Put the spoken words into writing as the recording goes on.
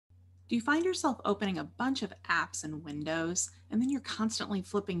Do you find yourself opening a bunch of apps and windows, and then you're constantly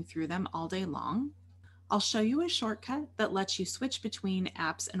flipping through them all day long? I'll show you a shortcut that lets you switch between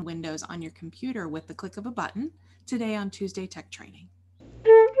apps and windows on your computer with the click of a button today on Tuesday Tech Training.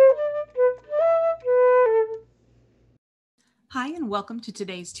 Hi, and welcome to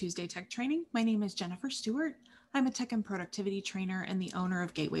today's Tuesday Tech Training. My name is Jennifer Stewart. I'm a tech and productivity trainer and the owner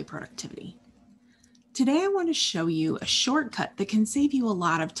of Gateway Productivity. Today, I want to show you a shortcut that can save you a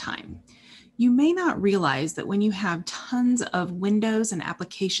lot of time. You may not realize that when you have tons of windows and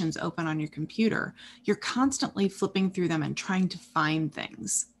applications open on your computer, you're constantly flipping through them and trying to find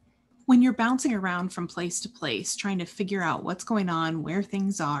things. When you're bouncing around from place to place, trying to figure out what's going on, where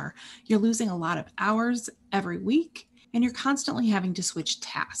things are, you're losing a lot of hours every week, and you're constantly having to switch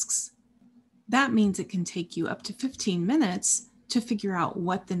tasks. That means it can take you up to 15 minutes to figure out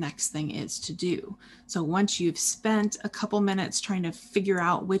what the next thing is to do. So once you've spent a couple minutes trying to figure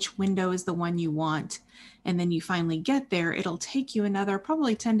out which window is the one you want, and then you finally get there, it'll take you another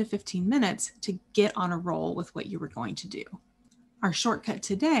probably 10 to 15 minutes to get on a roll with what you were going to do. Our shortcut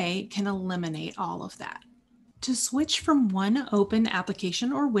today can eliminate all of that. To switch from one open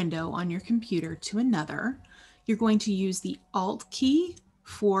application or window on your computer to another, you're going to use the Alt key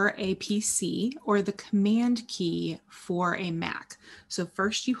for a PC or the Command key for a Mac. So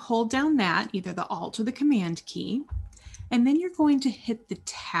first you hold down that, either the Alt or the Command key, and then you're going to hit the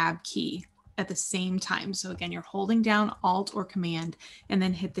Tab key at the same time. So again, you're holding down Alt or Command and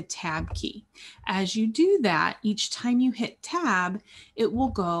then hit the Tab key. As you do that, each time you hit Tab, it will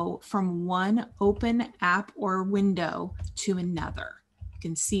go from one open app or window to another. You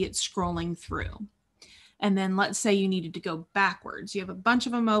can see it scrolling through. And then let's say you needed to go backwards. You have a bunch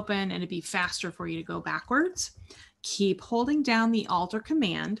of them open and it'd be faster for you to go backwards. Keep holding down the Alt or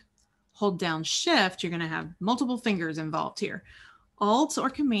Command. Hold down Shift. You're going to have multiple fingers involved here. Alt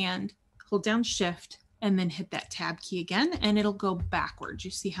or Command, hold down Shift, and then hit that Tab key again, and it'll go backwards. You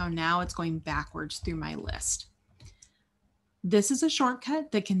see how now it's going backwards through my list. This is a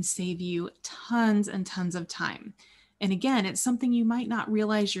shortcut that can save you tons and tons of time. And again, it's something you might not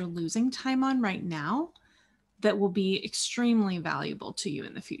realize you're losing time on right now that will be extremely valuable to you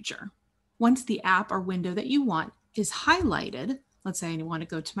in the future. Once the app or window that you want is highlighted, let's say I want to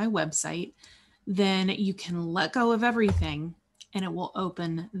go to my website, then you can let go of everything and it will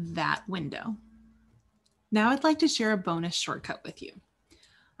open that window. Now I'd like to share a bonus shortcut with you.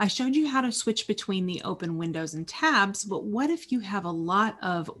 I showed you how to switch between the open windows and tabs, but what if you have a lot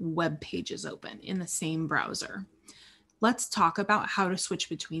of web pages open in the same browser? Let's talk about how to switch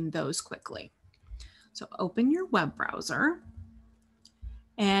between those quickly. So open your web browser,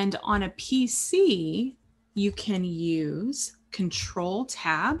 and on a PC, you can use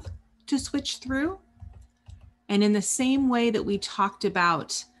Control-Tab to switch through. And in the same way that we talked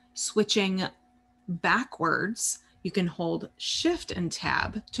about switching backwards, you can hold Shift and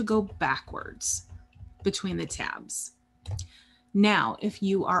Tab to go backwards between the tabs. Now, if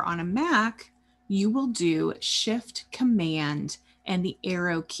you are on a Mac, you will do Shift, Command, and the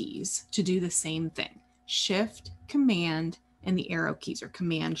arrow keys to do the same thing. Shift, Command, and the arrow keys, or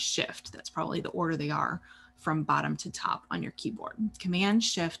Command, Shift. That's probably the order they are from bottom to top on your keyboard. Command,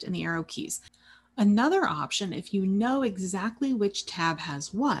 Shift, and the arrow keys. Another option, if you know exactly which tab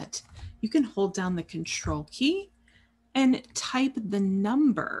has what, you can hold down the Control key and type the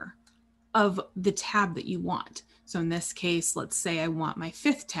number of the tab that you want. So in this case, let's say I want my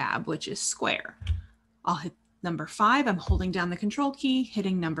 5th tab, which is square. I'll hit number 5. I'm holding down the Control key,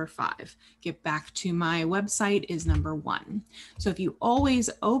 hitting number 5. Get back to my website is number 1. So if you always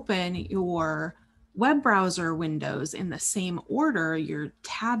open your web browser windows in the same order, your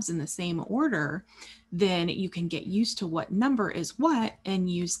tabs in the same order, then you can get used to what number is what and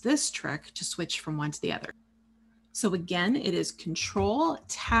use this trick to switch from one to the other. So again, it is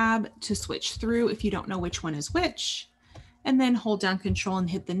Control-Tab to switch through if you don't know which one is which, and then hold down Control and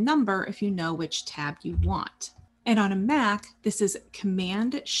hit the number if you know which tab you want. And on a Mac, this is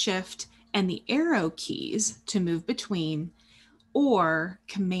Command, Shift, and the arrow keys to move between, or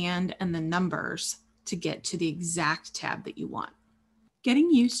Command and the numbers to get to the exact tab that you want.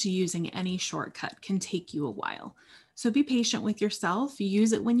 Getting used to using any shortcut can take you a while. So be patient with yourself,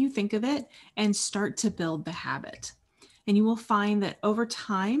 use it when you think of it, and start to build the habit. And you will find that over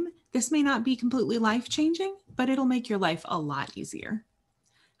time, this may not be completely life-changing, but it'll make your life a lot easier.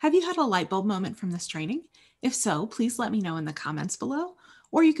 Have you had a light bulb moment from this training? If so, please let me know in the comments below,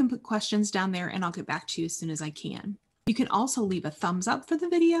 or you can put questions down there and I'll get back to you as soon as I can. You can also leave a thumbs up for the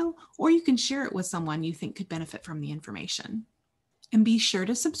video, or you can share it with someone you think could benefit from the information. And be sure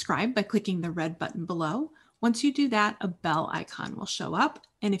to subscribe by clicking the red button below, Once you do that, a bell icon will show up,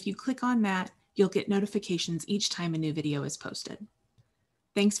 and if you click on that, you'll get notifications each time a new video is posted.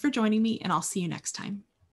 Thanks for joining me, and I'll see you next time.